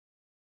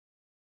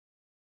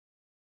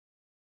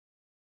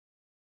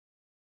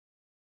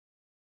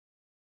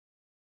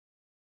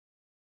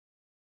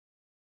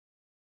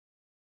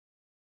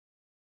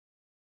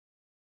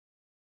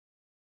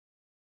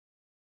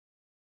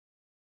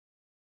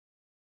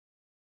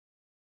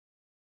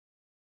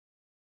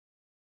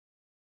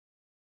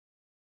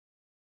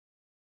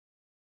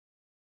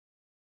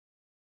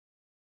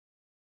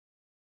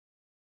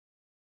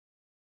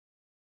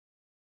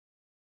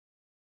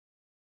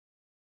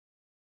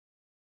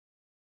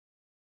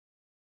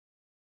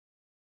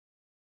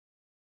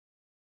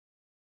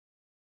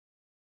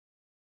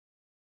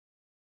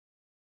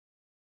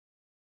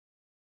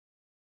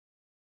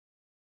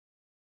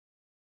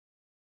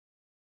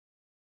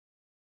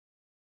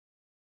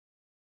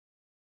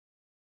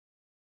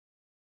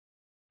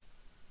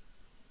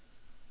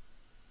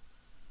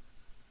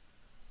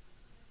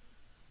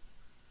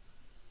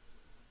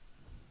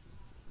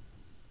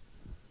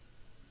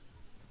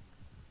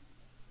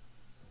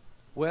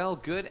Well,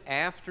 good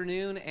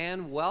afternoon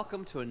and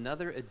welcome to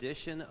another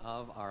edition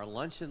of our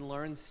Lunch and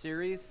Learn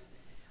series.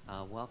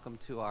 Welcome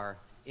to our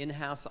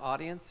in-house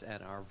audience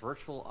and our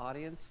virtual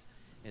audience.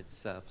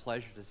 It's a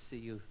pleasure to see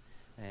you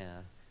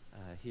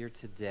here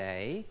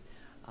today.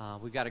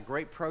 We've got a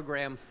great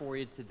program for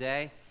you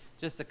today.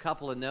 Just a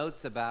couple of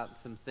notes about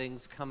some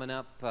things coming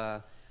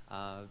up.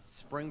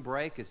 Spring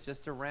break is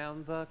just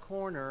around the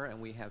corner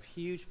and we have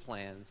huge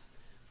plans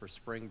for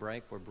spring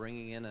break. We're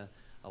bringing in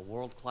a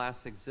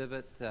world-class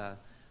exhibit.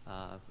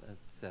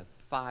 It's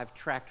 5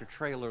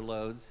 tractor-trailer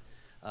loads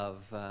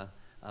of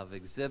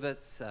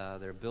exhibits.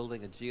 They're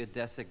building a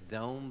geodesic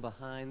dome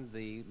behind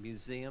the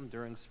museum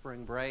during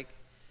spring break,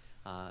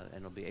 and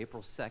it'll be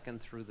April 2nd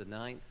through the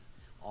 9th,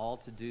 all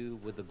to do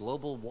with the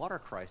global water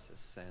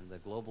crisis. And the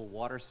Global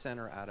Water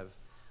Center out of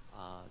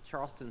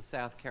Charleston,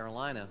 South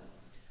Carolina,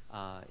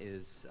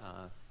 has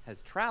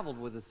traveled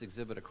with this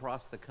exhibit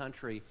across the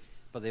country,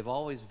 but they've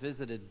always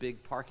visited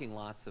big parking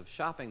lots of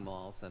shopping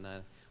malls. And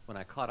when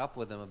I caught up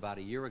with them about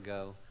a year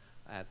ago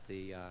at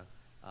the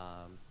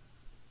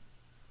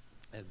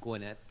at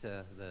Gwinnett,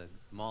 the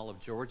Mall of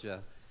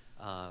Georgia,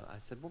 I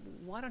said, well,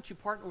 why don't you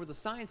partner with the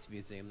Science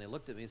Museum? They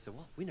looked at me and said,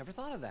 well, we never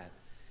thought of that.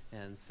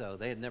 And so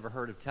they had never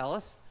heard of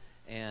Tellus,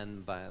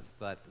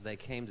 but they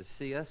came to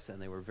see us and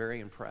they were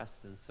very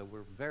impressed. And so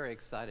we're very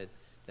excited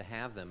to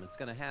have them. It's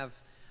going to have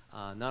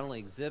not only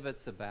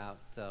exhibits about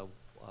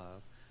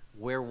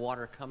where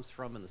water comes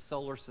from in the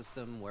solar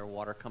system, where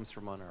water comes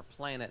from on our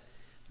planet,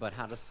 but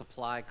how to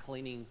supply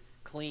clean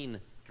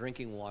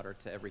drinking water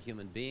to every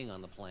human being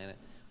on the planet,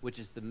 which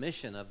is the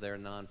mission of their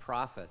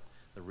nonprofit,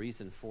 the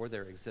reason for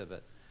their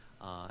exhibit.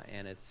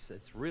 And it's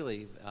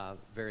really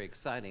very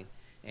exciting.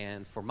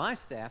 And for my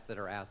staff that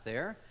are out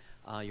there,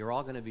 you're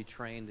all going to be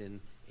trained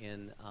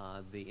in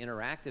the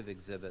interactive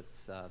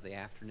exhibits the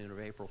afternoon of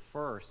April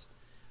 1st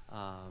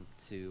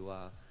to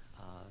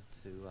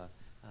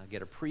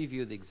get a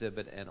preview of the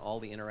exhibit and all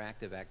the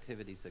interactive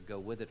activities that go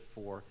with it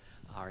for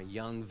our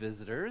young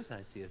visitors.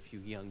 I see a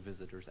few young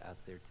visitors out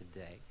there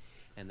today,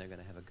 and they're going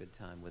to have a good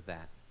time with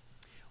that.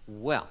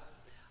 Well,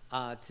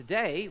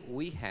 today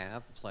we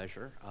have the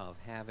pleasure of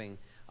having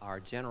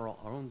our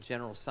own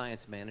General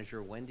Science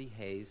Manager, Wendy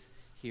Hayes,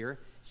 here.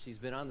 She's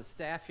been on the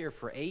staff here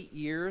for 8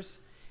 years,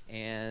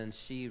 and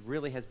she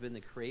really has been the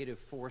creative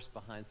force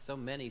behind so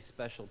many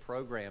special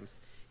programs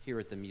here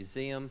at the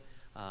museum.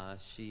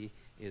 She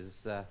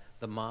is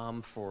the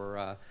mom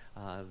for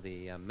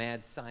the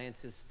Mad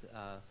Scientist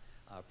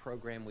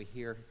program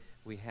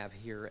we have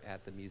here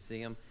at the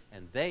museum,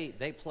 and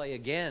they play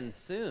again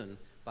soon,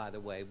 by the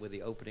way, with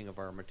the opening of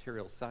our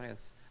material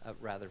science,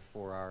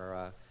 for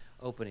our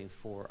opening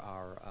for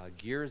our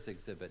Gears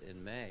exhibit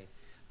in May.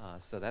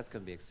 So that's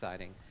going to be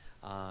exciting.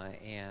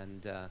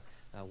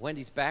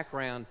 Wendy's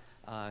background,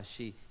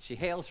 she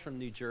hails from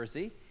New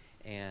Jersey,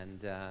 and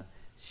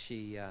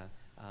she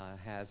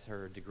has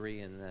her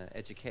degree in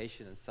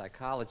education and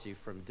psychology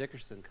from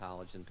Dickerson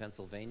College in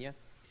Pennsylvania,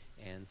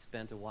 and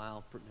spent a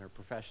while in her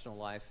professional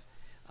life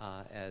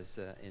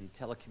in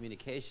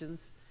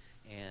telecommunications,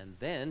 and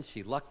then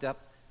she lucked up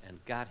and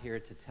got here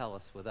to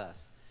Tellus with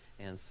us.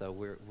 And so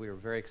we're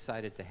very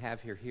excited to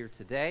have her here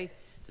today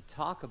to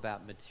talk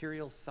about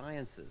material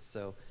sciences.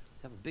 So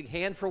let's have a big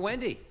hand for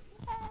Wendy.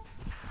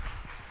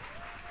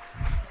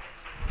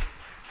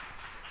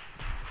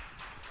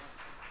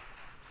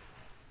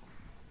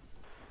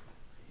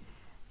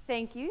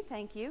 Thank you,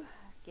 thank you.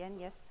 Again,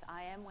 yes,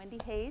 I am Wendy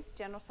Hayes,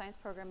 General Science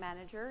Program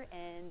Manager,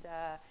 and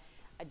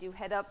I do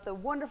head up the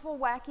wonderful,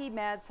 wacky,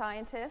 mad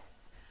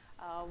scientists.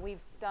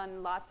 We've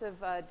done lots of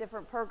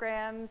different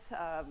programs.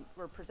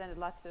 We've presented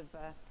lots of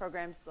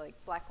programs like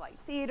blacklight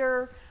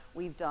theater.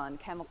 We've done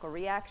chemical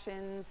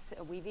reactions.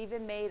 We've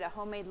even made a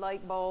homemade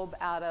light bulb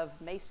out of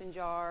mason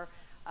jar,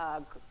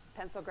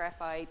 pencil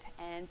graphite,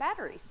 and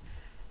batteries.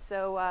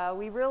 So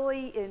we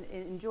really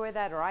enjoy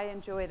that, or I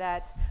enjoy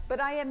that. But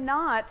I am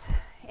not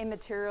a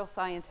material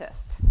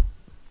scientist.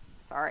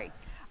 Sorry.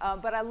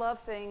 But I love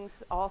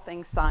things, all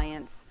things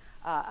science.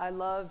 I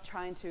love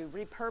trying to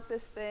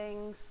repurpose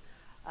things,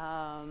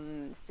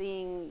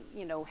 seeing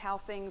how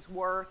things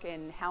work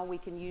and how we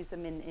can use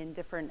them in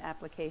different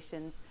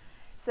applications.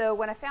 So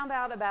when I found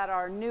out about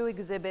our new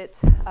exhibit,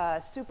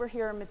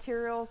 Superhero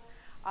Materials,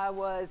 I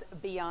was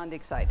beyond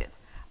excited.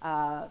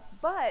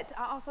 But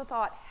I also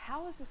thought,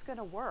 how is this going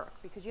to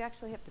work? Because you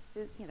actually have to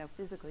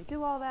physically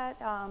do all that.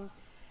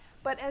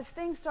 But as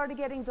things started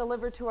getting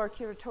delivered to our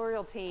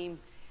curatorial team,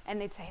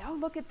 and they'd say, oh,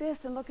 look at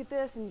this, and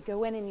you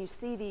go in and you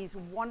see these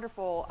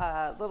wonderful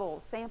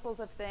little samples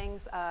of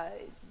things,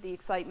 the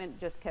excitement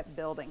just kept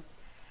building.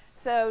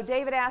 So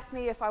David asked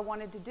me if I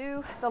wanted to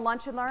do the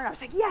Lunch and Learn. I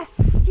was like, yes,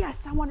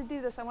 I want to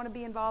do this. I want to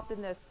be involved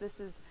in this. This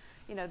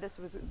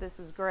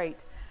was great.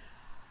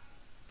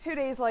 2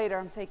 days later,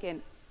 I'm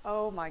thinking,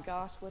 oh my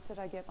gosh, what did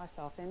I get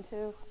myself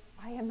into?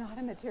 I am not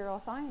a material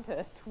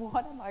scientist.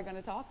 What am I going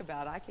to talk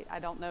about? I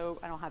don't know.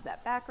 I don't have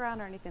that background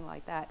or anything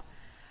like that.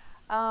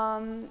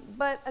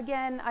 But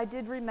again, I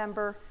did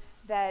remember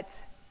that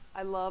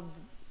I loved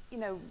you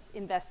know,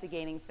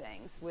 investigating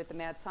things. With the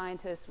mad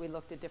scientists, we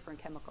looked at different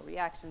chemical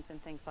reactions and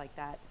things like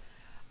that.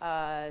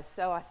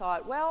 So I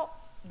thought, well,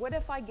 what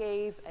if I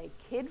gave a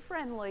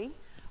kid-friendly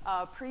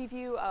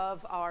preview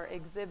of our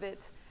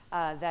exhibit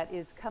that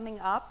is coming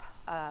up.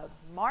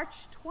 March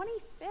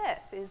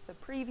 25th is the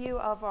preview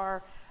of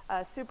our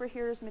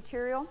Superheroes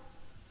material.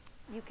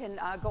 You can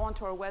go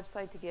onto our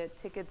website to get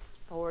tickets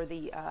for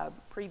the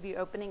preview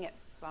opening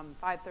from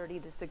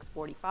 5:30 to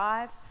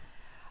 6:45.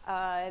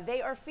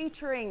 They are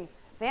featuring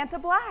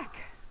Vanta Black.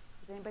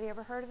 Has anybody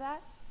ever heard of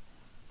that?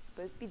 It's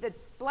supposed to be the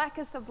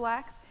blackest of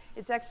blacks.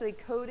 It's actually a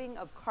coating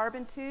of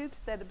carbon tubes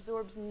that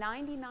absorbs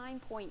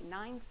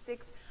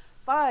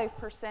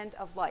 99.965%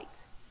 of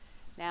light.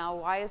 Now,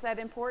 why is that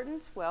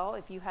important? Well,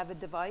 if you have a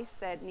device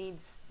that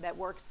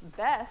works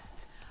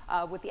best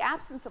with the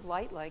absence of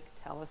light, like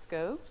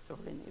telescopes or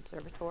in the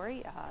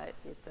observatory,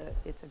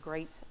 it's a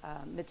great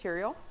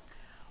material.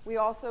 We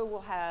also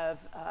will have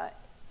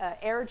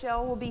air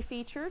gel will be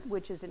featured,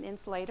 which is an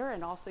insulator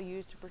and also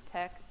used to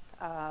protect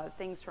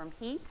things from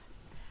heat.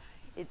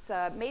 It's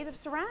made of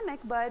ceramic,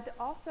 but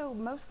also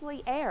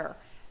mostly air.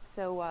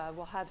 So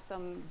we'll have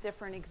some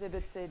different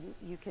exhibits and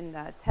you can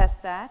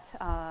test that.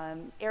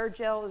 Air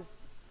gel is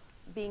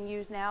being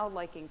used now,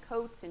 like in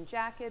coats and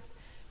jackets,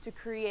 to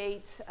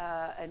create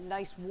a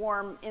nice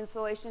warm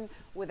insulation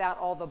without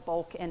all the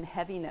bulk and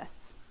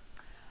heaviness.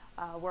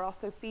 We're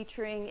also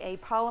featuring a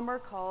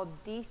polymer called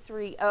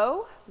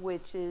D3O,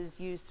 which is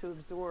used to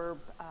absorb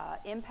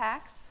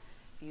impacts.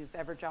 If you've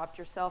ever dropped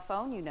your cell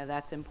phone, you know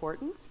that's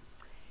important.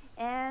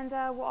 And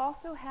we'll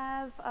also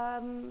have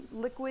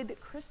liquid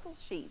crystal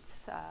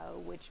sheets,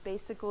 which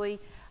basically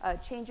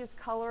changes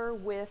color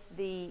with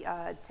the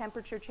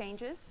temperature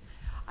changes.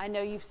 I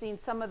know you've seen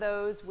some of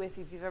those with,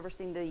 if you've ever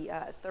seen the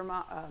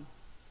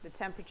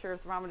temperature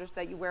thermometers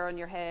that you wear on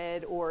your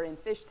head, or in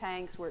fish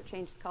tanks where it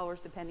changes colors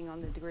depending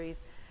on the degrees.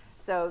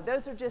 So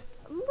those are just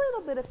a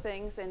little bit of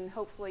things, and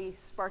hopefully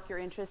spark your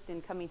interest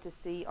in coming to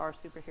see our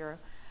superhero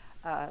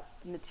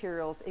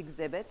materials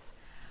exhibits.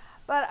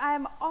 But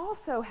I'm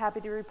also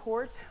happy to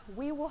report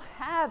we will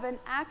have an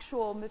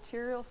actual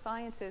material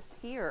scientist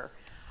here.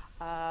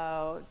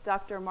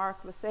 Dr.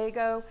 Mark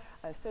Lasago,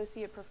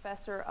 Associate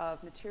Professor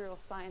of Material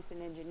Science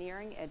and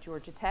Engineering at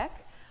Georgia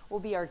Tech, will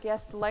be our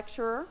guest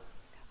lecturer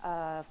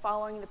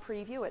following the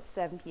preview at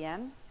 7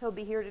 p.m. He'll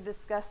be here to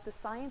discuss the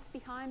science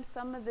behind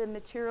some of the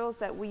materials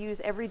that we use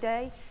every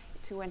day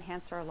to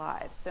enhance our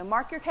lives. So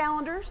mark your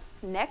calendars,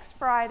 next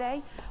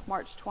Friday,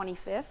 March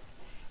 25th.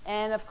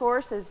 And of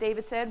course, as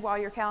David said, while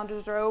your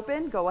calendars are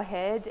open, go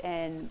ahead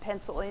and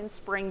pencil in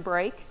spring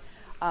break.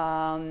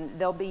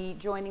 They'll be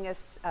joining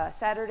us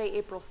Saturday,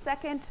 April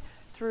 2nd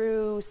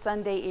through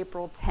Sunday,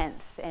 April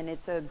 10th. And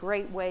it's a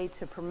great way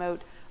to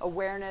promote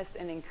awareness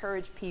and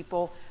encourage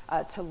people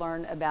to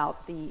learn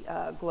about the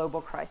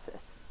global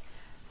crisis.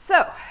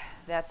 So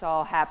that's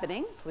all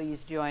happening.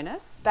 Please join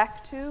us.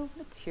 Back to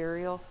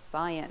material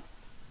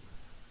science.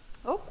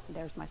 Oh,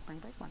 there's my spring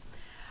break one.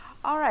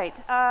 All right,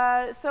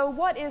 so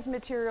what is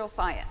material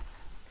science?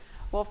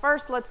 Well,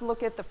 first let's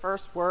look at the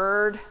first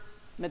word,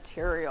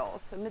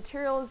 materials. So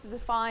material is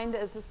defined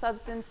as a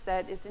substance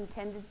that is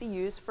intended to be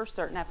used for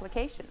certain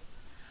applications.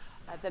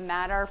 The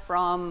matter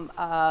from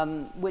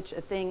which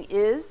a thing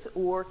is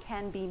or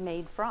can be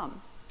made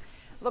from.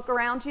 Look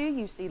around you,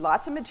 you see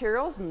lots of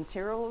materials.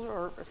 Materials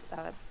are,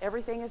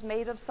 everything is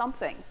made of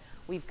something.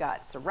 We've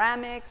got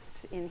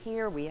ceramics in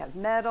here, we have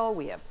metal,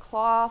 we have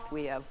cloth,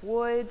 we have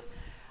wood.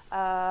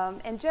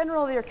 And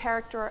generally they're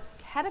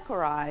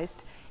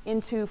categorized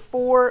into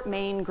 4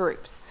 main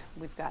groups.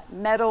 We've got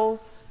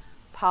metals,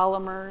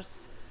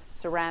 polymers,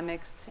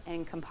 ceramics,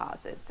 and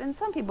composites. And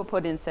some people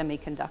put in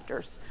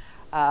semiconductors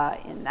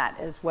in that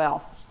as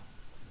well.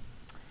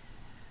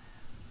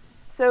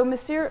 So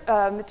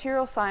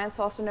material science,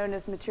 also known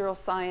as materials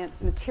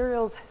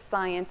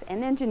science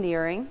and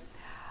engineering,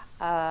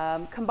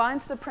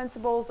 combines the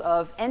principles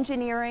of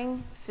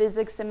engineering,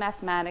 physics and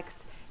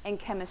mathematics, and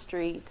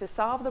chemistry to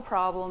solve the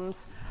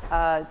problems,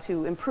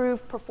 to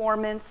improve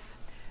performance,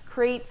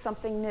 create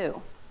something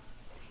new.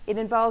 It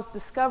involves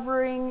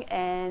discovering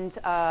and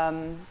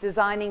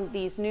designing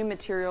these new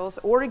materials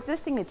or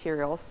existing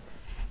materials,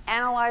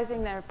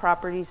 analyzing their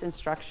properties and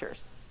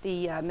structures.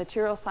 The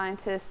material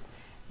scientists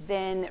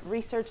then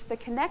research the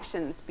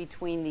connections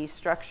between these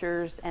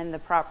structures and the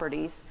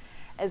properties,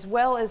 as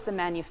well as the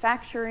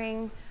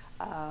manufacturing,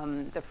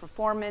 the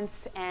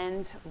performance,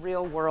 and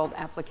real-world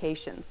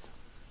applications.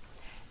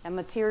 And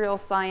material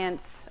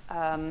science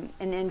and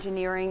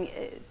engineering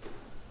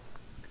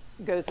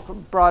goes a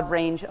broad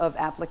range of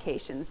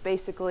applications.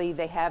 Basically,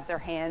 they have their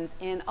hands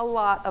in a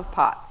lot of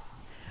pots.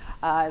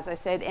 As I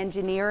said,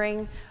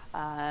 engineering,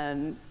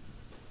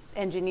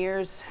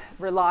 engineers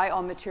rely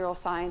on material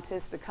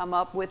scientists to come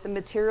up with the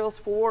materials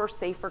for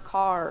safer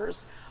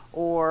cars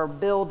or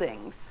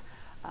buildings.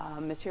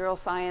 Material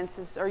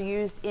sciences are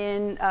used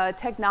in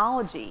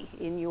technology,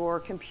 in your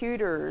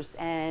computers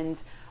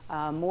and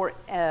more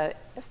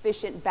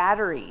efficient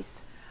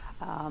batteries.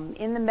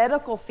 In the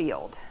medical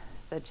field,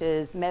 such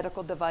as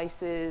medical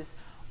devices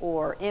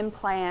or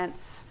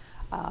implants,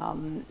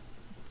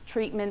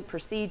 treatment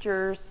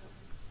procedures,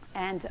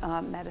 and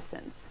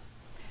medicines.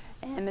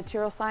 And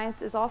material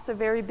science is also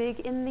very big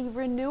in the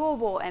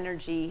renewable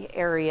energy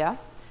area.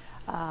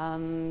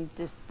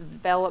 This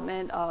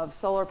development of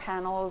solar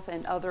panels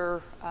and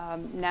other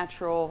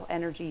natural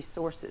energy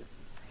sources.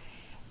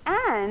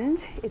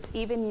 And it's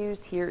even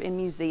used here in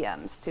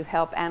museums to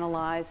help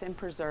analyze and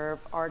preserve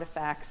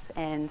artifacts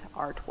and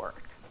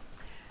artwork.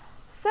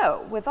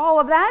 So with all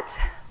of that,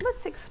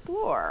 let's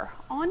explore.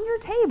 On your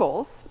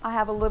tables, I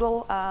have a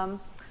little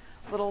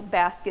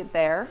basket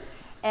there.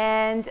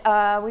 And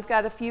we've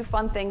got a few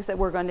fun things that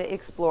we're going to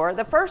explore.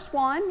 The first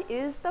one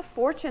is the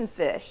fortune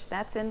fish.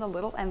 That's in the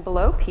little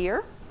envelope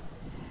here.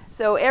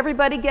 So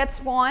everybody gets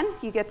one.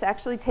 You get to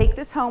actually take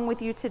this home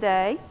with you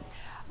today.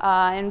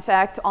 In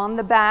fact, on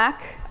the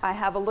back, I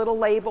have a little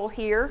label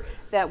here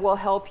that will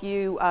help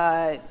you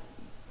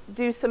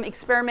do some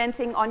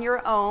experimenting on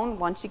your own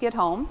once you get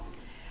home.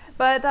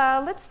 But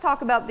let's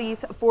talk about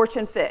these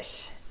fortune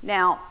fish.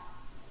 Now,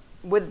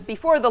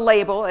 before the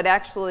label, it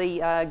actually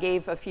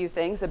gave a few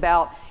things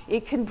about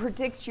it can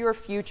predict your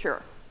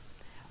future,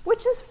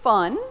 which is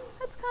fun.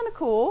 That's kind of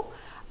cool.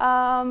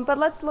 But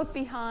let's look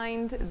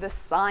behind the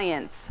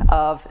science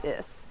of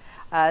this.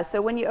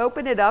 So when you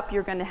open it up,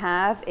 you're going to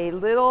have a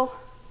little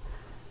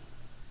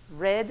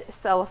red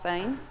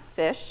cellophane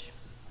fish.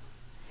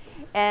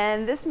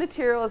 And this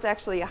material is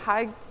actually a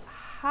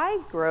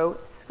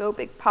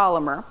hygroscopic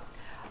polymer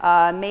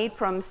made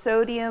from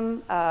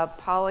sodium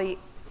polyacrylate.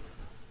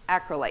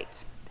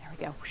 There we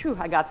go. Whew,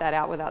 I got that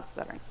out without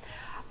stuttering.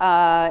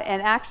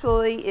 And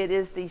actually, it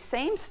is the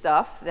same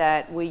stuff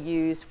that we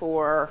use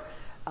for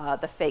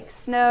the fake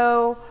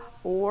snow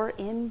or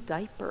in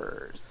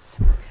diapers.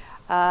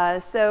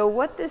 So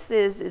what this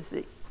is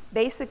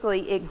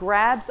basically it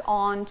grabs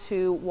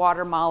onto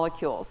water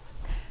molecules.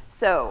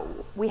 So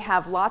we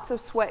have lots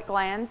of sweat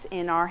glands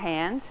in our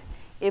hand.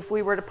 If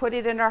we were to put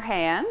it in our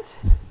hand,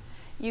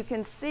 you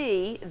can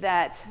see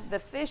that the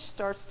fish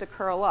starts to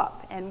curl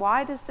up. And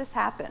why does this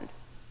happen?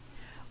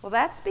 Well,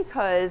 that's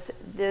because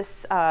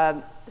this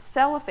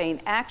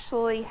cellophane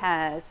actually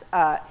has,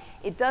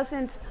 it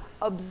doesn't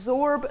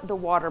absorb the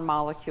water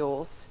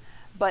molecules,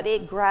 but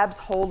it grabs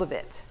hold of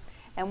it.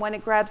 And when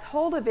it grabs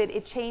hold of it,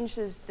 it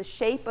changes the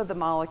shape of the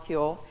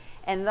molecule,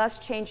 and thus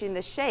changing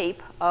the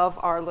shape of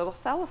our little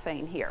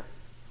cellophane here.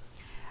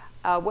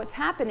 What's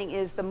happening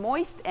is the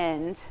moist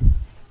end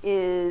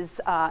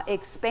is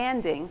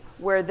expanding,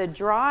 where the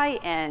dry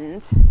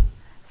end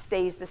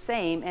stays the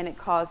same, and it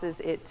causes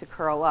it to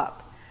curl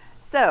up.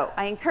 So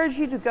I encourage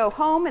you to go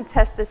home and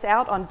test this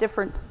out on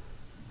different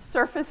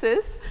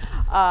surfaces.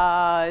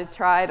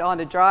 Try it on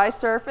a dry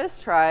surface,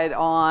 try it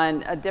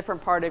on a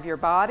different part of your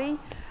body,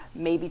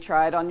 maybe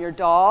try it on your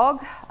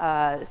dog,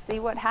 see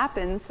what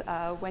happens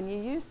when you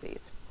use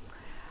these.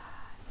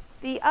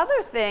 The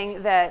other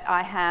thing that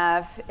I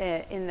have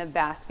in the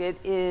basket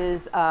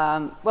is,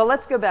 well,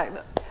 let's go back.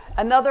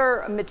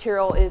 Another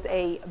material is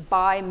a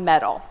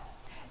bimetal.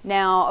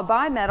 Now, a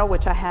bimetal,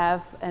 which I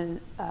have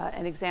an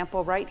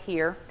example right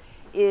here,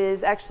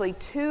 is actually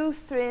two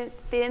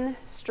thin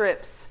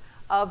strips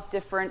of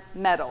different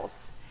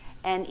metals.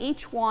 And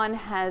each one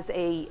has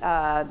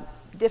a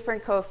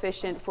different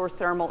coefficient for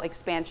thermal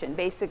expansion.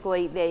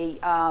 Basically, they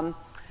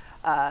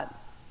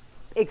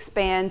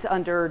expand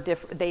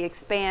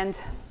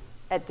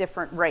at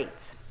different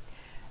rates.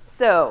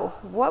 So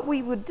what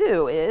we would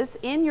do is,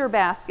 in your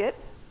basket,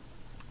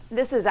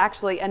 this is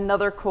actually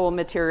another cool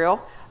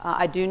material.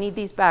 I do need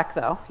these back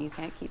though. You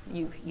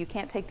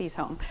can't take these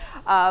home.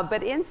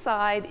 But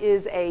inside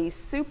is a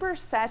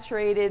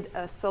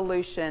supersaturated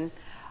solution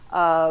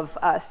of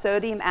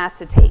sodium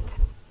acetate.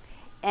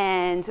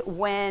 And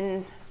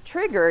when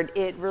triggered,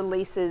 it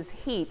releases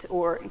heat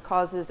or it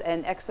causes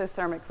an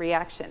exothermic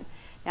reaction.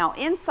 Now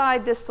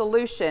inside this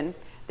solution,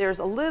 there's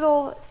a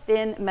little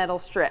thin metal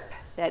strip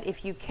that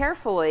if you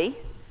carefully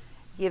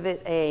give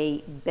it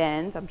a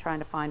bend, I'm trying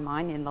to find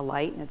mine in the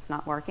light and it's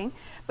not working,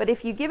 but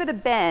if you give it a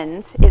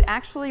bend, it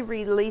actually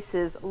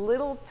releases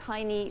little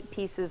tiny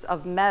pieces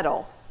of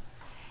metal,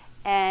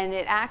 and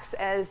it acts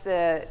as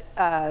the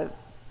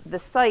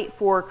site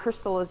for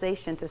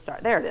crystallization to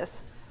start. There it is.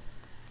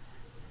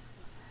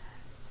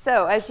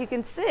 So as you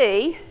can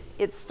see,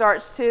 it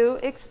starts to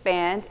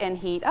expand and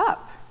heat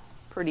up.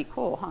 Pretty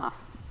cool, huh?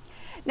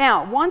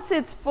 Now, once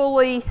it's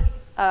fully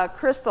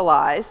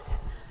crystallized,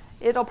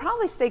 it'll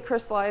probably stay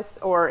crystallized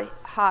or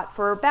hot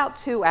for about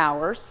 2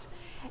 hours.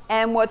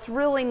 And what's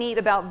really neat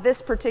about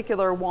this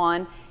particular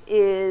one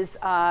is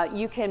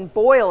you can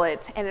boil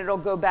it and it'll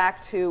go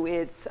back to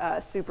its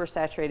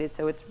supersaturated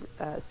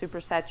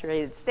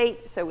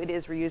state, so it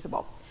is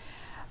reusable.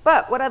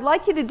 But what I'd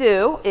like you to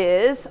do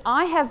is,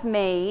 I have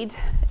made,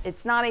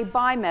 it's not a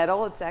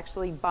bimetal, it's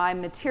actually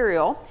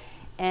bimaterial.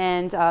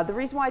 And the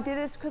reason why I did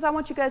this is because I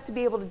want you guys to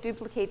be able to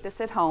duplicate this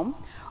at home.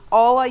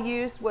 All I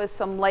used was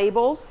some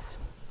labels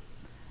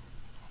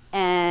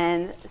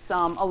and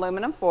some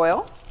aluminum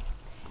foil.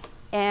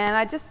 And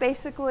I just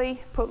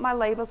basically put my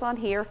labels on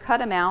here, cut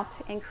them out,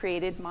 and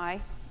created my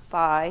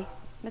bi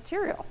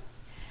material.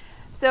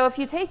 So if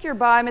you take your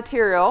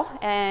biomaterial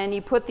and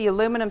you put the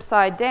aluminum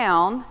side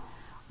down,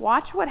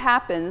 watch what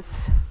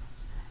happens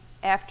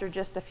after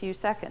just a few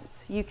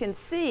seconds. You can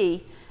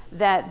see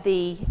that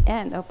the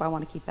end, I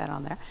want to keep that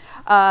on there,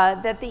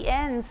 that the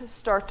ends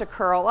start to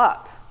curl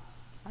up.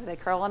 Are they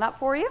curling up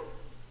for you?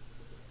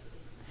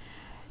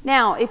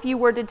 Now, if you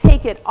were to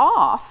take it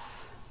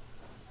off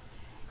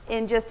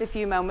in just a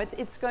few moments,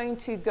 it's going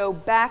to go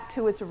back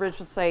to its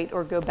original state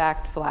or go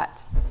back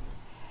flat.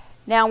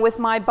 Now, with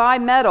my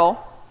bimetal,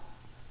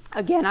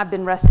 again, I've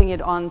been resting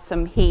it on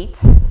some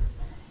heat,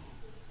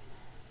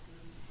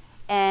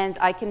 and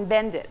I can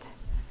bend it.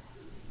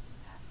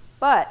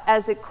 But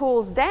as it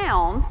cools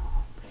down,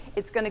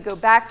 it's going to go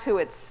back to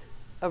its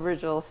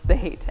original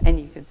state, and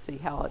you can see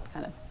how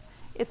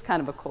it's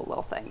kind of a cool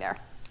little thing there.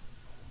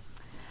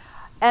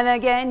 And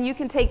again, you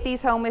can take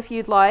these home if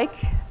you'd like.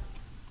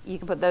 You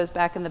can put those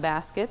back in the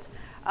basket.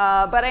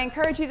 But I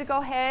encourage you to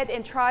go ahead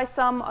and try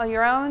some on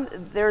your own.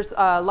 There's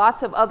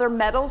lots of other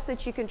metals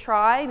that you can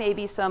try,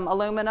 maybe some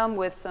aluminum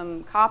with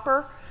some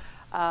copper.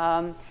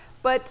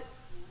 But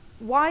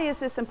why is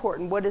this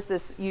important? What is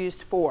this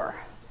used for?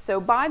 So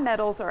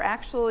bimetals are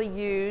actually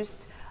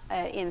used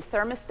in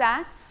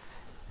thermostats,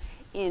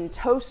 in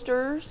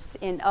toasters,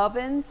 in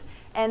ovens,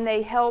 and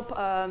they help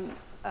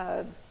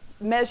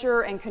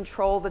measure and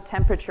control the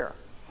temperature.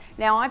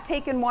 Now I've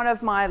taken one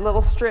of my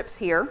little strips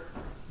here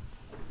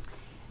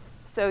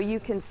so you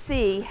can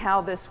see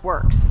how this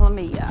works. Let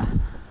me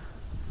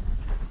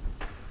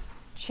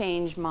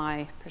change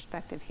my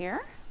perspective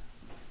here.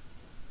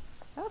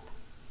 Up.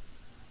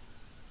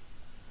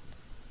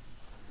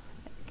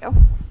 There we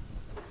go.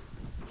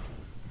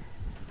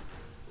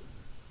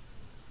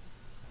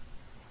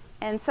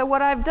 And so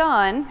what I've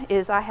done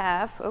is I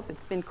have,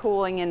 it's been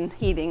cooling and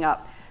heating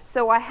up.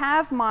 So I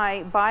have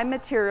my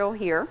bimaterial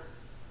here,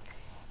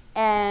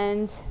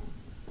 and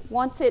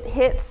once it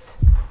hits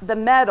the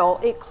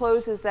metal, it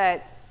closes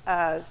that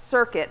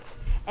circuit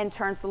and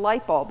turns the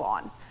light bulb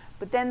on.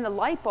 But then the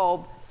light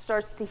bulb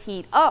starts to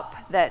heat up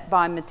that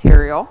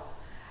bimaterial,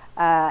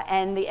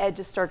 and the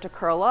edges start to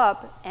curl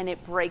up, and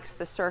it breaks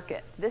the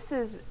circuit. This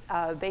is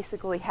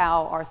basically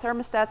how our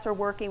thermostats are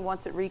working.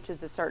 Once it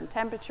reaches a certain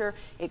temperature,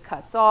 it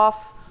cuts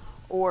off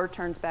or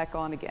turns back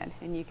on again.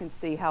 And you can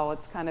see how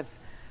it's kind of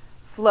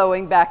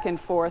flowing back and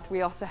forth.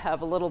 We also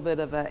have a little bit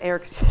of an air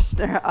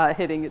conditioner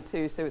hitting it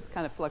too, so it's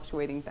kind of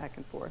fluctuating back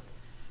and forth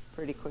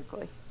pretty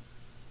quickly.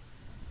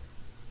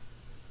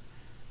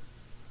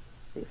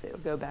 See if it will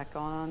go back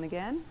on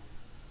again.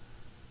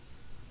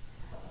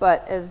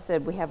 But as I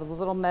said, we have a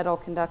little metal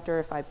conductor.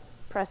 If I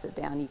press it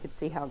down, you can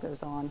see how it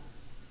goes on.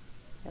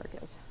 There it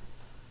goes.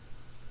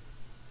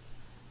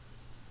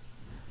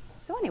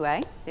 So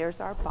anyway, there's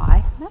our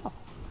bimetal.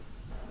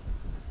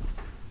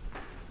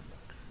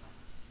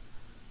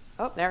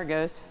 Oh, there it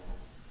goes.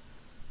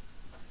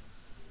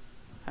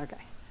 Okay.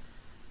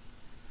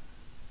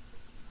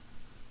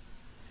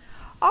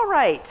 All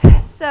right,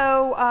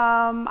 so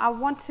I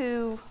want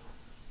to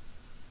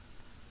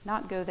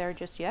not go there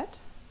just yet.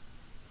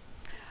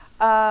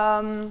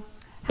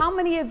 How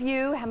many of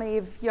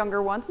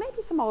younger ones,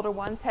 maybe some older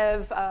ones,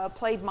 have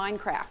played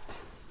Minecraft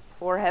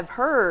or have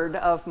heard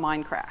of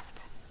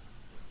Minecraft?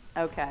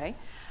 Okay.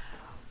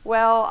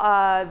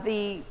 Well,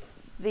 the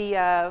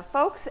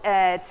folks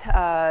at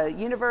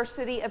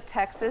University of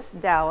Texas,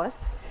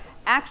 Dallas,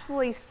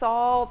 actually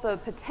saw the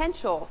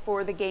potential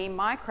for the game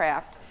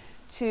Minecraft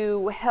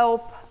to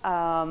help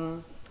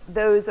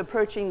those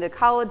approaching the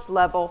college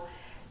level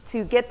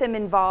to get them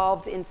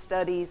involved in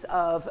studies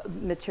of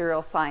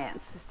material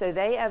science. So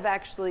they have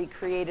actually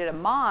created a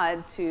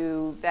mod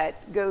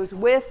that goes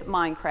with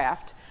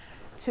Minecraft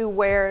to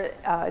where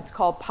it's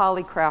called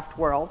Polycraft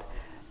World,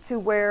 to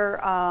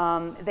where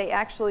they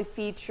actually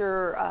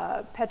feature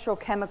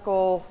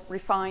petrochemical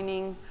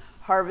refining,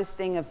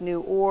 harvesting of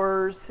new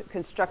ores,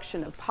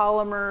 construction of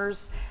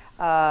polymers,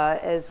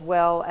 as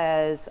well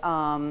as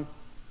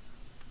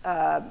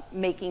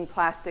making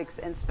plastics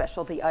and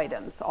specialty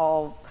items,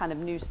 all kind of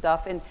new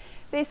stuff, and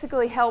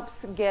basically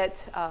helps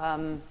get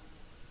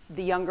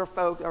the younger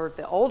folk or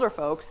the older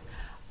folks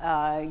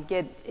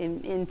get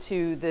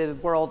into the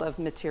world of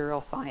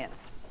material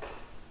science.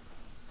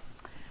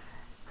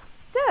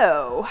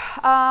 So,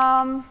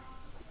 I'm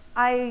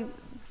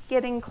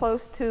getting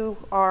close to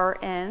our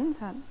end,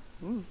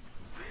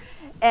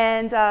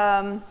 and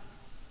I'd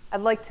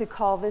like to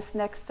call this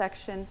next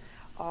section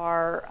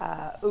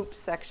our OOPS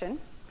section.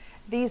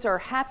 These are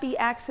happy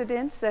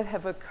accidents that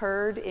have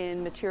occurred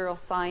in material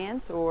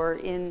science or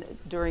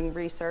during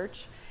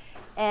research.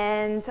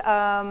 And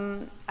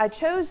I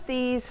chose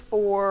these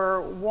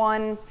for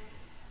one,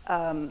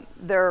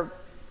 their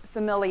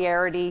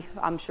familiarity.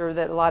 I'm sure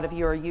that a lot of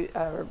you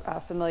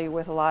are familiar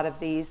with a lot of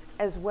these,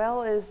 as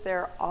well as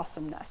their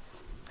awesomeness.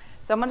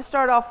 So I'm going to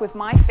start off with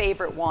my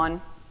favorite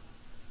one,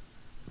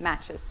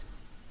 matches.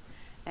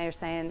 Now you're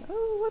saying,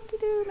 oh,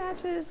 whoop-de-doo,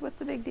 matches, what's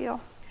the big deal?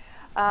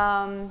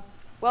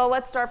 Well,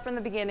 let's start from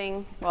the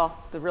beginning. Well,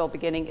 the real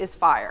beginning is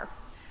fire.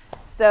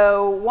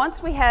 So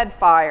once we had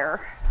fire,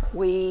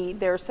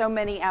 there are so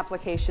many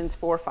applications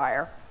for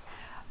fire.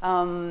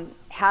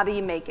 How do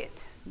you make it?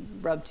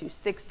 Rub two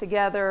sticks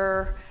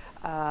together.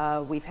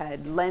 We've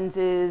had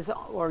lenses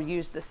or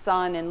used the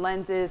sun and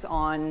lenses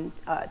on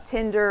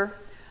tinder.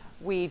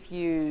 We've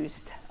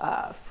used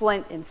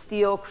flint and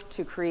steel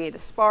to create a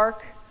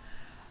spark.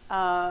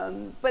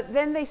 But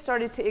then they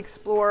started to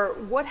explore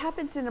what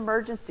happens in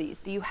emergencies.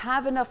 Do you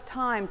have enough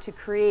time to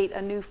create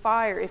a new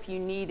fire if you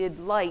needed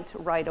light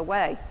right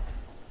away?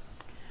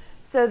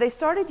 So they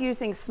started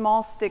using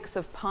small sticks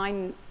of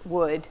pine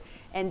wood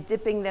and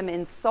dipping them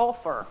in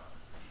sulfur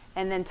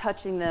and then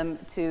touching them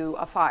to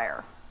a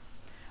fire,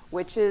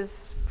 which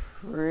is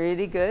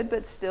pretty good,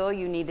 but still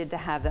you needed to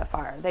have that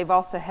fire. They've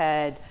also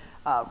had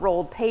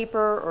rolled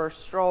paper or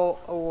straw,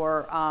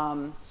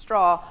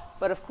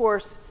 but of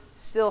course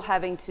still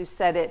having to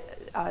set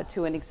it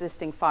to an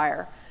existing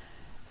fire.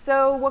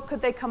 So what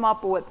could they come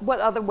up with? What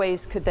other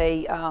ways could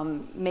they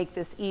make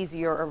this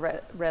easier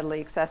or readily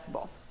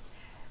accessible?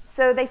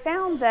 So they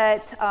found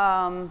that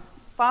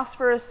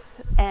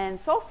phosphorus and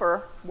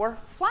sulfur were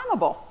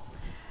flammable.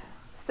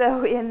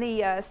 So in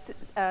the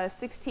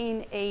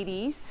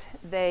 1680s,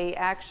 they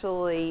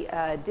actually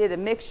did a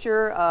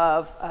mixture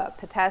of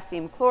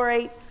potassium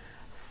chlorate,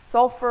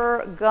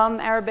 sulfur, gum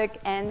arabic,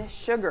 and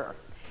sugar.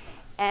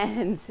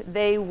 And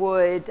they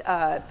would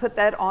put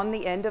that on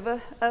the end of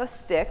a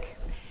stick,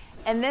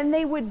 and then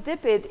they would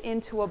dip it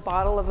into a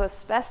bottle of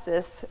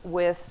asbestos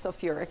with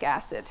sulfuric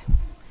acid.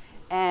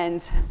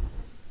 And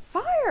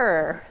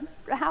fire!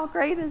 How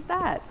great is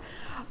that?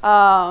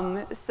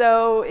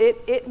 So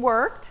it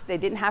worked. They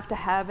didn't have to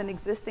have an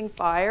existing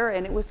fire,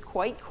 and it was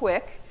quite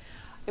quick.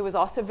 It was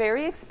also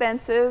very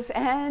expensive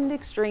and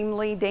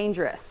extremely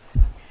dangerous.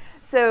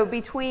 So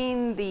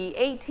between the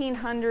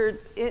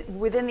 1800s,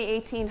 within the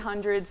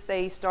 1800s,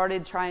 they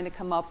started trying to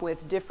come up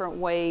with different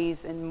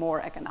ways and more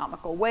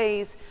economical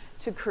ways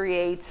to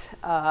create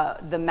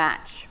the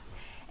match.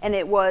 And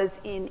it was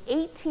in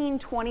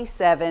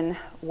 1827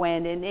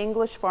 when an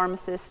English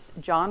pharmacist,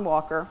 John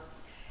Walker,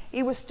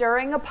 he was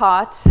stirring a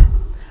pot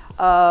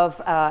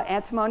of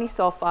antimony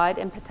sulfide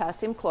and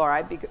potassium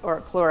chloride,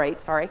 or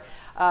chlorate, sorry,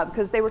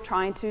 because they were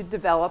trying to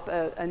develop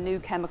a new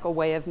chemical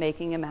way of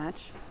making a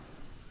match.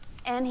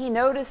 And he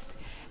noticed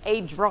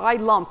a dry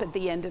lump at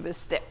the end of his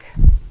stick.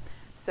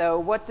 So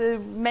what do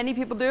many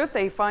people do if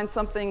they find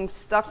something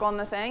stuck on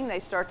the thing? They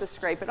start to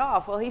scrape it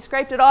off. Well, he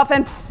scraped it off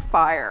and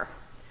fire.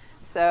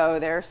 So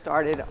there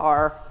started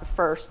our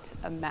first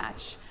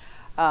match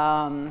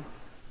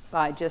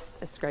by just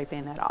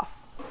scraping that off.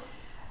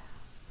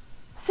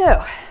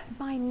 So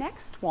my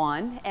next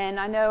one, and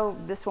I know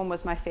this one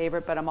was my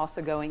favorite, but I'm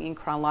also going in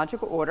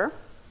chronological order,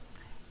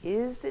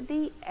 is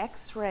the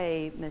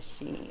X-ray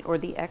machine, or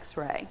the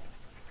X-ray.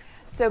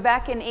 So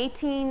back in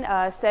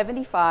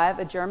 1875,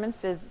 a German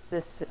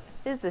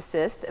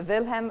physicist,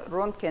 Wilhelm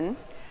Röntgen,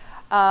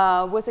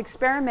 was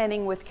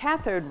experimenting with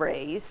cathode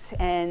rays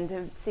and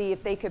to see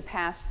if they could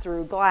pass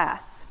through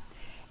glass.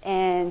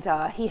 And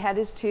he had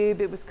his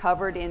tube. It was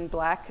covered in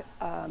black,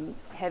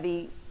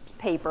 heavy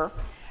paper.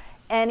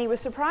 And he was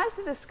surprised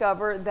to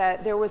discover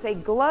that there was a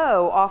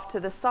glow off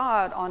to the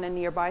side on a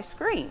nearby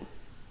screen.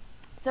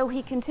 So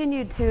he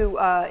continued to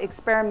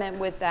experiment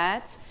with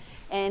that,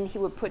 and he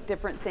would put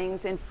different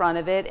things in front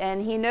of it.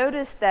 And he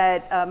noticed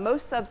that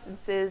most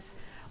substances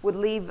would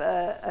leave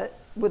a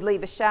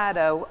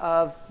shadow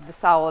of the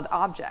solid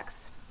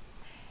objects.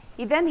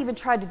 He then even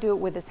tried to do it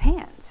with his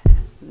hand.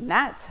 And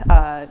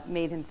that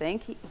made him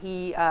think.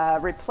 He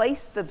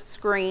replaced the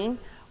screen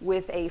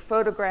with a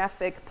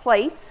photographic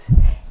plate,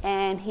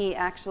 and he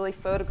actually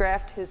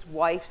photographed his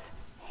wife's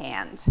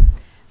hand.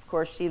 Of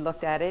course, she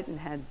looked at it and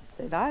had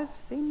said, "I've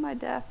seen my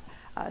death."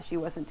 She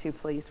wasn't too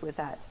pleased with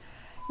that.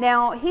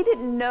 Now, he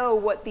didn't know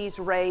what these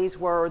rays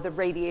were, or the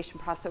radiation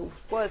process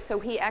was, so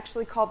he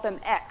actually called them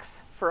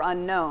X for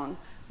unknown,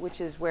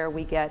 which is where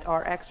we get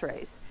our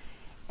X-rays.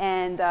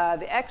 And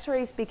the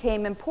X-rays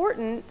became an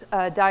important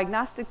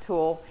diagnostic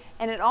tool,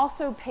 and it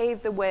also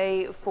paved the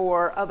way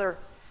for other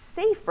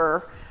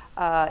safer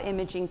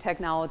imaging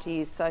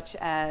technologies such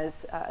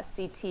as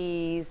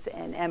CTs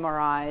and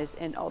MRIs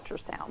and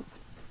ultrasounds.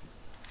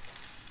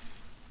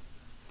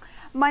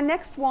 My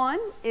next one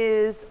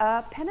is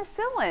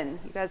penicillin.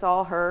 You guys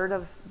all heard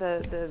of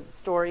the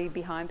story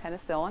behind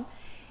penicillin.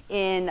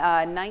 In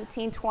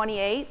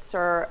 1928,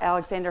 Sir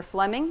Alexander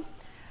Fleming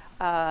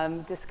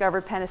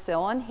discovered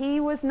penicillin. He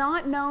was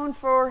not known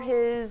for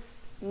his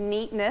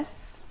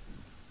neatness.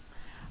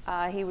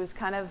 He was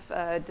kind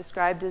of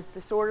described as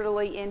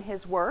disorderly in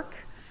his work.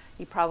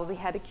 He probably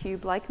had a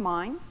cube like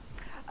mine.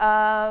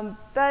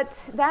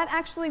 But that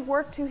actually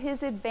worked to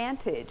his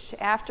advantage.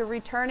 After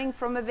returning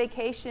from a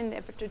vacation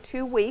after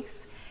 2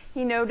 weeks,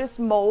 he noticed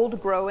mold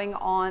growing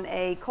on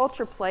a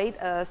culture plate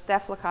of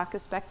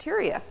Staphylococcus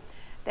bacteria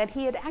that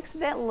he had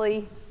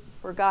accidentally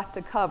forgot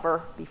to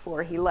cover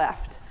before he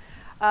left.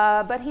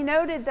 But he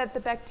noted that the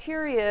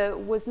bacteria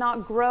was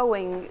not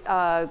growing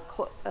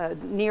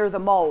near the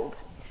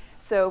mold.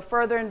 So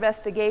further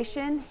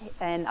investigation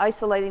and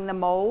isolating the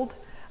mold,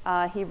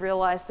 he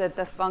realized that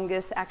the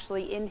fungus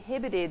actually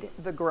inhibited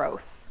the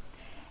growth.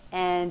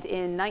 And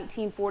in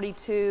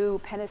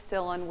 1942,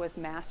 penicillin was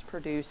mass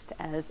produced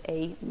as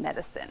a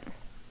medicine.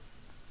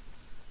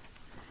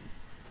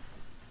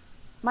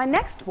 My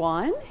next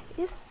one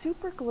is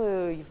super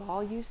glue. You've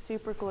all used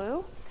super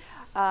glue.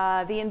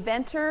 The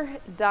inventor,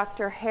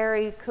 Dr.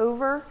 Harry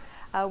Coover,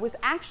 was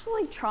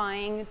actually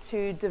trying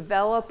to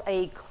develop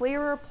a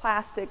clearer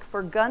plastic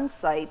for gun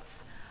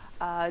sights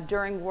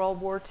during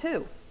World War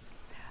II.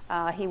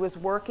 He was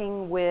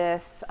working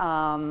with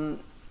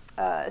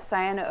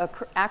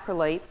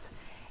cyanoacrylates,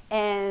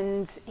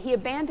 and he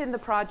abandoned the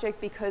project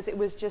because it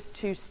was just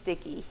too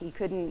sticky. He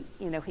couldn't,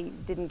 he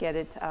didn't get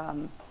it,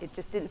 it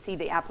just didn't see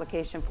the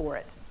application for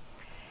it.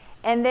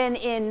 And then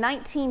in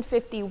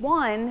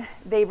 1951,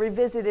 they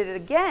revisited it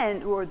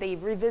again, or they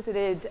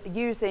revisited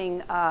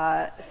using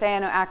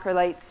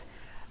cyanoacrylates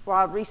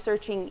while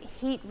researching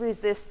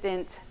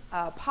heat-resistant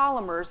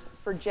polymers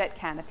for jet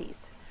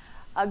canopies.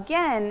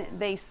 Again,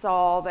 they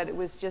saw that it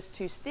was just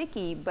too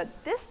sticky, but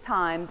this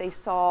time they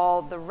saw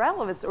the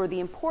relevance or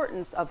the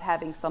importance of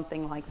having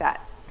something like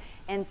that.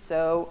 And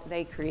so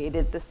they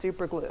created the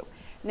super glue.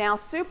 Now,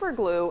 super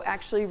glue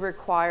actually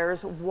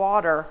requires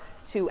water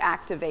to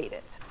activate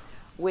it,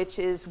 which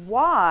is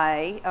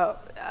why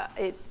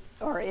it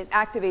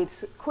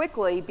activates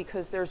quickly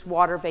because there's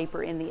water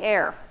vapor in the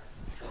air.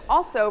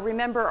 Also,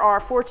 remember our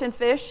fortune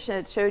fish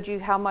that showed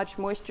you how much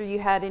moisture you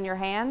had in your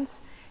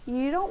hands?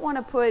 You don't want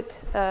to put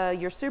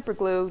your super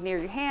glue near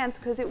your hands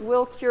because it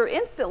will cure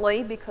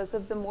instantly because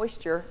of the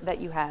moisture that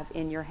you have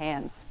in your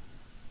hands.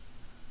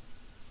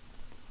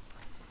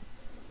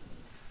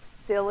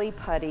 Silly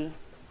putty.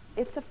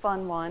 It's a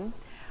fun one.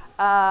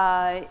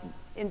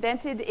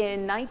 Invented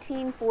in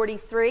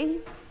 1943.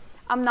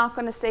 I'm not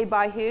going to say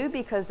by who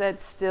because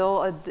that's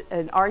still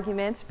an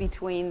argument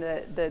between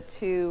the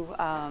two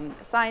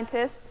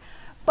scientists.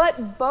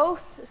 But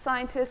both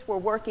scientists were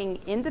working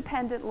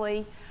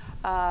independendly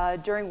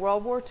during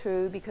World War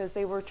II because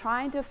they were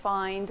trying to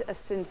find a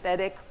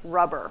synthetic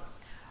rubber.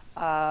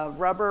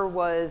 Rubber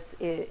was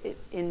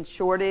in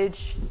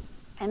shortage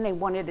and they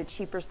wanted a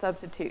cheaper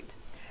substitute.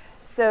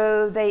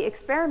 So they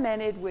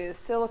experimented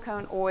with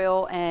silicone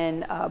oil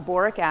and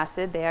boric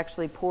acid. They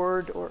actually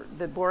poured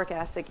the boric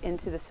acid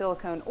into the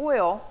silicone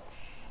oil,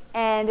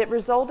 and it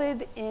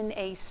resulted in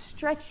a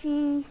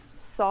stretchy,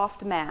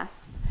 soft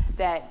mass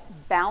that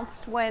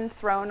bounced when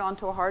thrown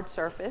onto a hard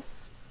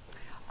surface.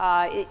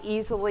 It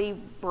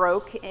easily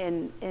broke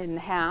in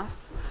half.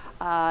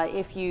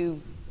 If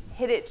you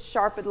hit it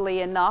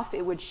sharply enough,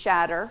 it would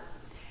shatter.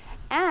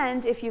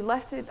 And if you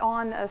left it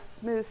on a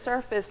smooth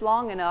surface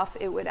long enough,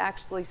 it would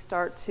actually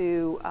start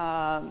to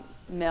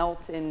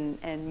melt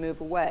and move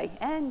away,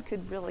 and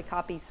could really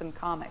copy some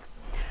comics.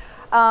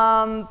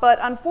 But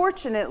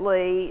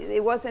unfortunately,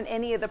 it wasn't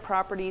any of the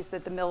properties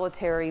that the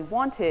military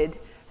wanted,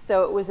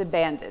 so it was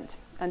abandoned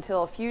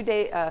until a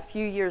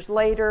few years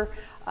later.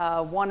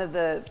 One of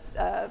the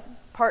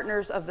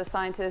partners of the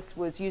scientists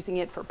was using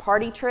it for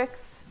party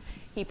tricks.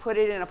 He put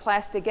it in a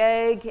plastic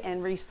egg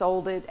and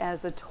resold it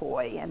as a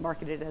toy and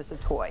marketed it as a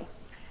toy.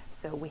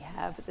 So we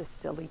have the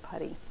silly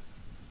putty.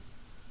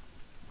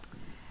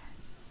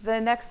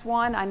 The next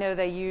one, I know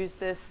they use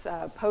this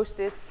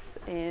Post-its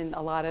in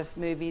a lot of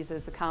movies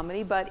as a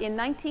comedy, but in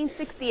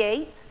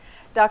 1968,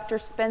 Dr.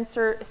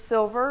 Spencer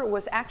Silver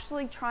was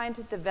actually trying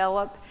to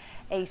develop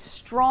a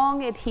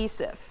strong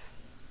adhesive,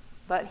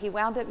 but he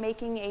wound up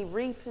making a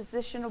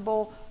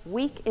repositionable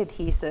weak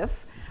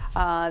adhesive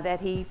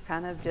that he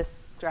kind of just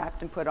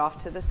strapped and put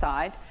off to the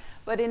side.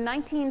 But in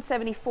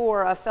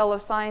 1974, a fellow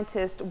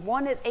scientist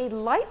wanted a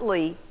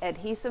lightly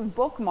adhesive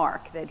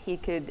bookmark that he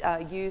could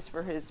use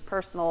for his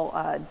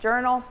personal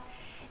journal,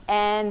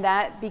 and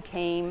that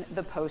became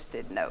the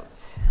Post-it note.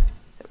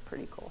 So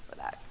pretty cool for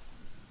that.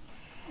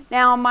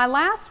 Now, my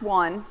last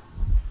one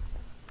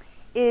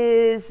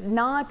is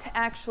not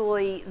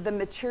actually the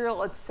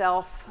material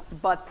itself,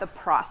 but the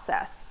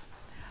process.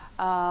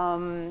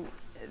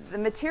 The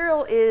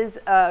material is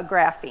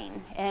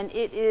graphene, and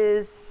it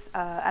is,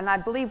 and I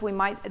believe we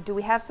might, do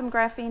we have some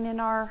graphene in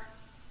our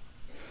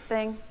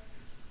thing?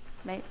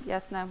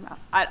 Yes, no?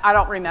 I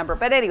don't remember,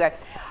 but anyway,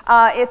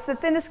 it's the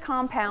thinnest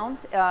compound.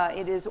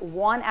 It is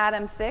 1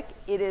 atom thick.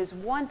 It is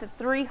 1 to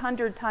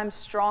 300 times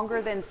stronger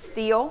than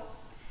steel.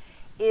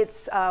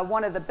 It's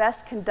one of the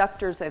best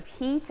conductors of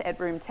heat at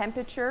room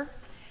temperature,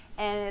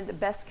 and the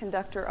best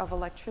conductor of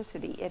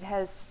electricity. It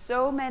has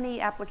so many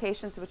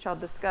applications, which I'll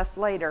discuss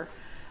later.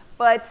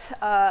 But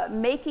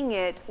making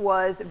it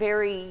was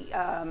very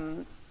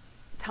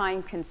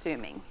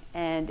time-consuming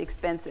and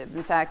expensive.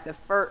 In fact,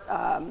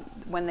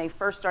 when they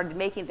first started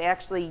making it, they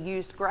actually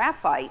used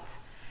graphite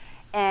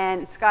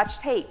and Scotch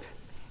tape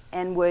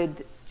and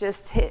would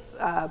just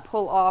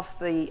pull off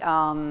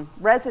the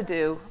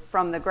residue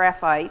from the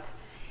graphite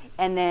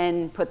and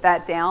then put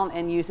that down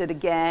and use it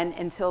again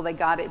until they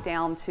got it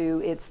down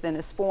to its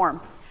thinnest form.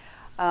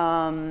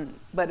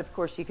 But of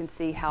course, you can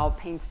see how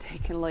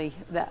painstakingly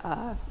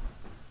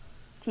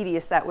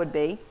tedious that would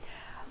be.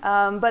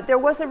 But there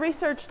was a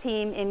research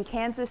team in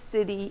Kansas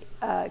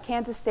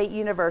State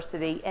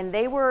University, and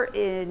they were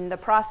in the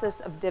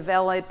process of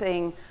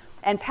developing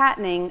and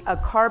patenting a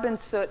carbon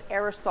soot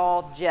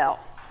aerosol gel.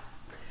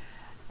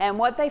 And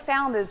what they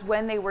found is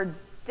when they were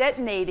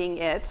detonating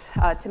it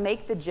to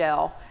make the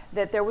gel,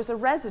 that there was a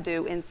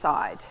residue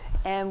inside.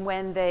 And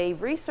when they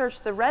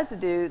researched the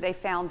residue, they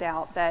found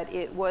out that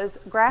it was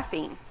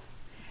graphene.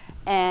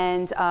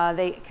 And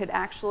they could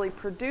actually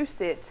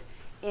produce it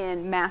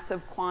in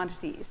massive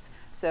quantities.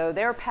 So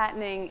they're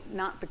patenting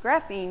not the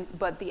graphene,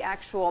 but the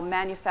actual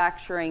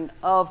manufacturing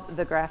of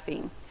the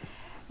graphene.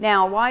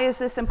 Now, why is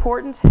this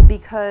important?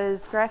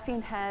 Because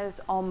graphene has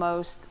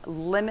almost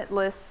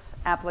limitless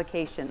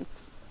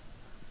applications.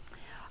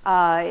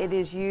 It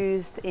is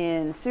used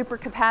in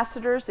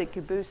supercapacitors.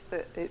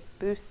 It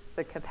boosts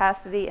the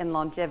capacity and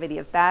longevity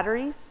of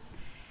batteries.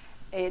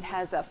 It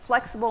has a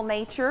flexible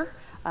nature,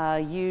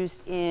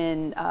 used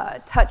in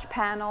touch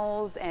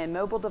panels and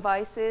mobile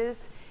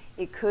devices.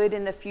 It could,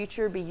 in the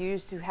future, be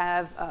used to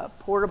have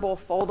portable,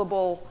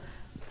 foldable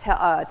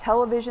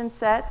television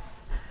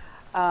sets.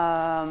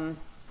 Let's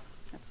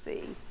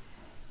see.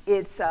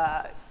 It's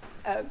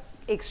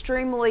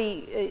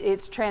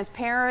it's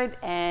transparent,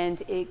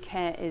 and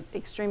it's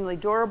extremely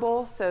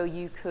durable, so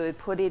you could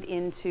put it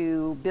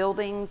into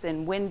buildings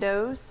and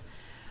windows.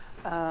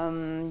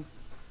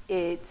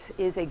 It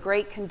is a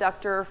great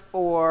conductor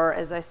for,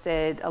 as I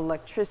said,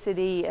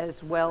 electricity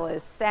as well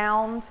as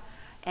sound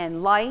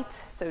and light,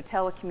 so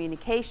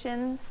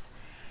telecommunications.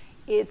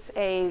 It's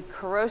a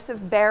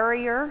corrosive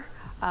barrier.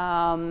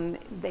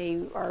 They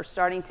are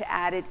starting to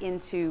add it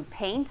into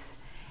paint.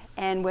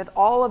 And with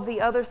all of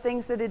the other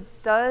things that it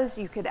does,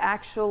 you could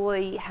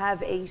actually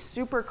have a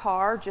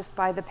supercar just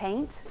by the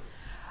paint.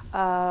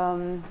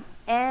 And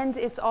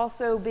it's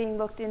also being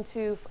looked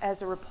into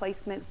as a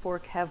replacement for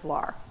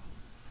Kevlar.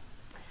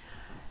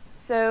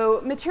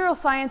 So material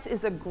science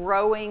is a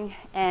growing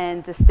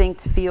and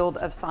distinct field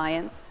of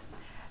science.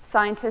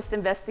 Scientists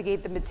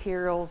investigate the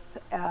materials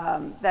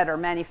that are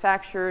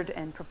manufactured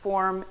and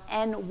perform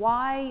and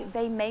why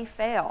they may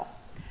fail.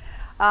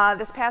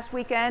 This past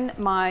weekend,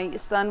 my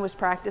son was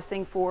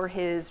practicing for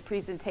his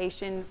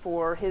presentation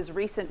for his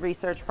recent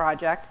research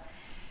project.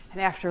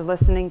 And after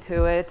listening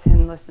to it,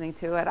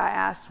 I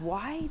asked,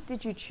 why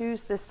did you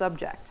choose this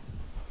subject?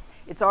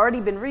 It's already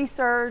been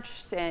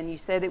researched, and you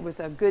said it was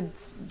a good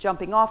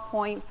jumping off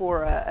point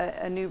for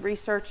a new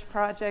research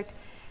project.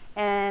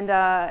 And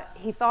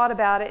he thought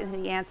about it, and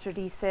he answered,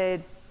 he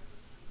said,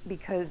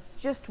 because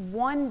just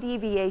one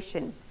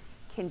deviation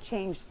can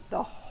change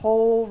the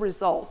whole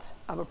result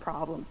of a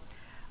problem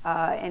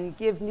and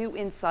give new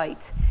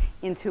insight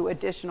into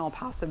additional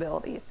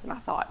possibilities. And I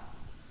thought,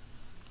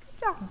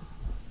 good job.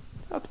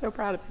 I'm so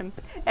proud of him.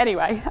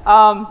 Anyway,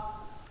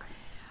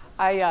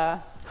 I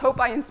hope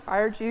I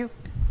inspired you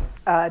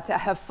to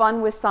have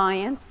fun with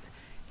science,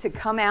 to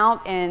come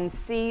out and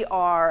see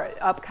our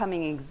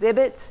upcoming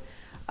exhibit,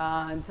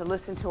 to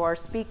listen to our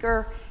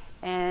speaker,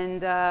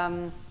 and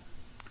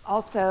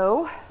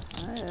also,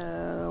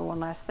 one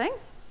last thing.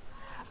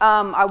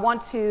 I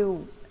want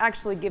to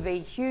actually give a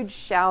huge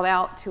shout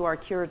out to our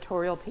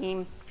curatorial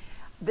team.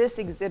 This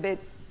exhibit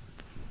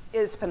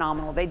is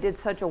phenomenal. They did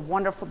such a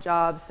wonderful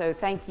job, so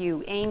thank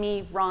you,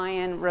 Amy,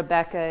 Ryan,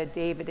 Rebecca,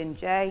 David, and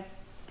Jay.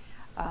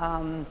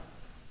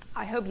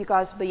 I hope you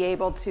guys will be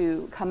able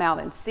to come out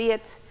and see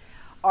it.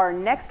 Our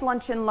next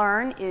Lunch and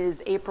Learn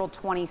is April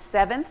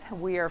 27th.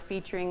 We are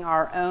featuring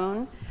our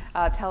own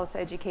Tellus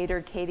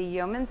educator, Katie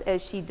Yeomans,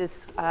 as she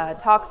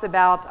talks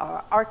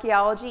about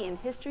archaeology and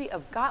history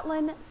of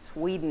Gotland,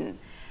 Sweden.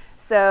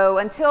 So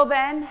until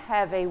then,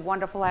 have a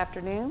wonderful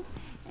afternoon,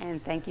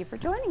 and thank you for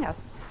joining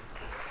us.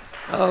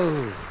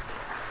 Oh.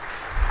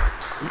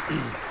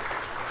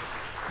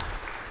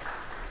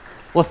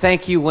 Well,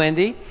 thank you,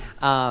 Wendy.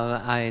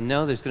 I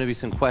know there's going to be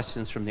some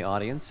questions from the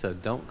audience, so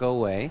don't go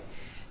away.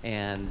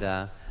 And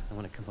I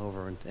want to come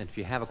over, and if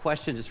you have a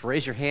question, just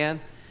raise your hand,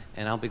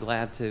 and I'll be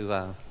glad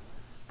to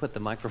put the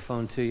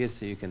microphone to you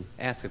so you can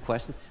ask a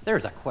question.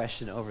 There's a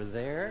question over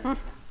there.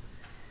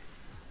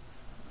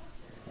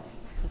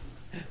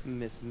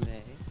 Miss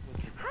May.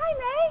 Hi,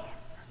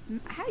 May.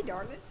 Hi,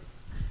 darling.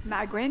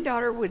 My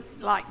granddaughter would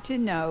like to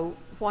know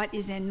what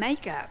is in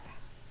makeup.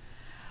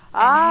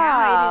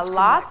 How it is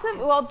lots of,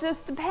 well, it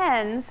just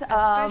depends.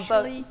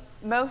 Especially,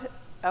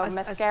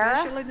 mascara?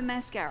 Especially the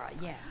mascara,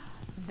 yes.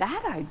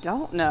 That I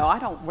don't know. I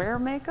don't wear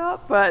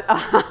makeup, but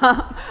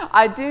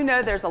I do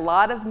know there's a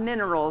lot of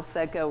minerals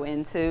that go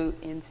into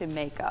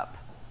makeup.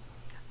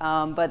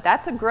 But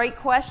that's a great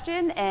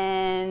question,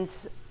 and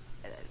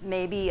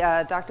maybe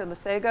Dr.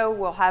 Lasego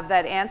will have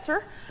that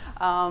answer.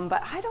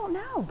 But I don't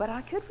know, but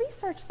I could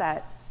research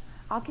that.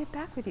 I'll get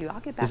back with you.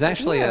 There's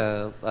actually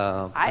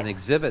an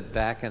exhibit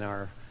back in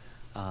our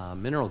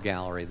mineral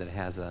gallery that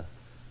has a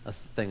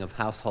thing of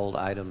household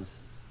items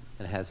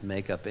and has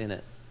makeup in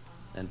it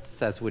and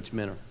says which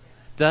mineral.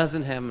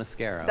 Doesn't have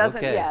mascara. Doesn't,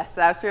 okay. Yes,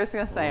 that's what I was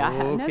going to say. I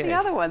know the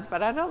other ones,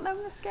 but I don't know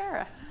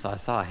mascara. So I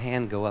saw a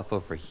hand go up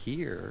over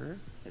here.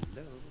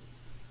 Hello.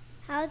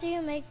 How do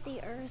you make the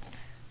earth?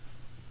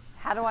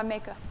 How do I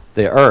make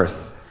the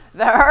earth?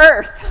 The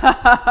earth.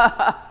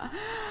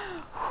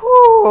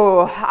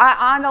 Whew,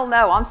 I don't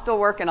know. I'm still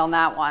working on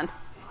that one.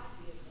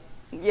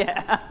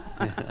 Yeah.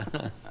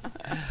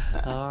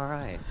 All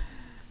right.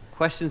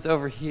 Questions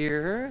over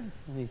here?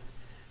 Any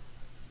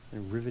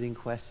riveting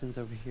questions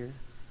over here?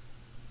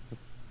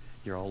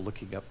 You're all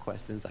looking up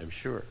questions, I'm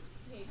sure.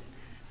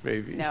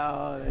 Maybe.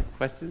 No.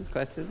 Questions?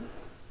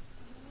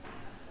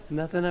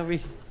 Nothing over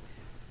here?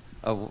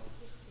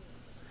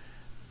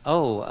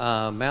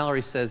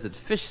 Mallory says that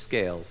fish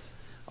scales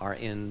are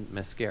in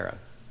mascara.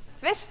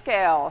 Fish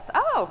scales.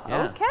 Oh,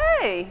 Yeah.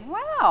 okay.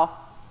 Wow.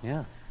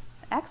 Yeah.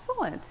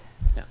 Excellent.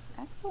 Yeah.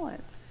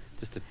 Excellent.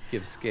 Just to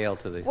give scale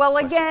to the Well,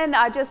 question. again,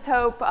 I just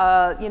hope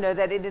that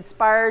it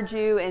inspired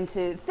you and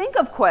to think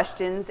of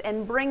questions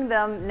and bring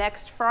them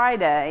next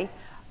Friday,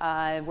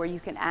 where you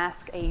can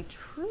ask a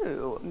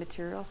true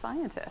material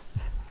scientist.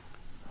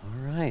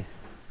 All right.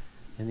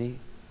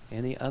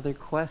 Any other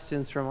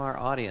questions from our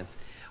audience?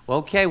 Well,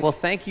 okay. Well,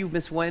 thank you,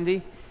 Miss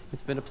Wendy.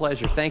 It's been a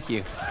pleasure. Thank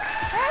you.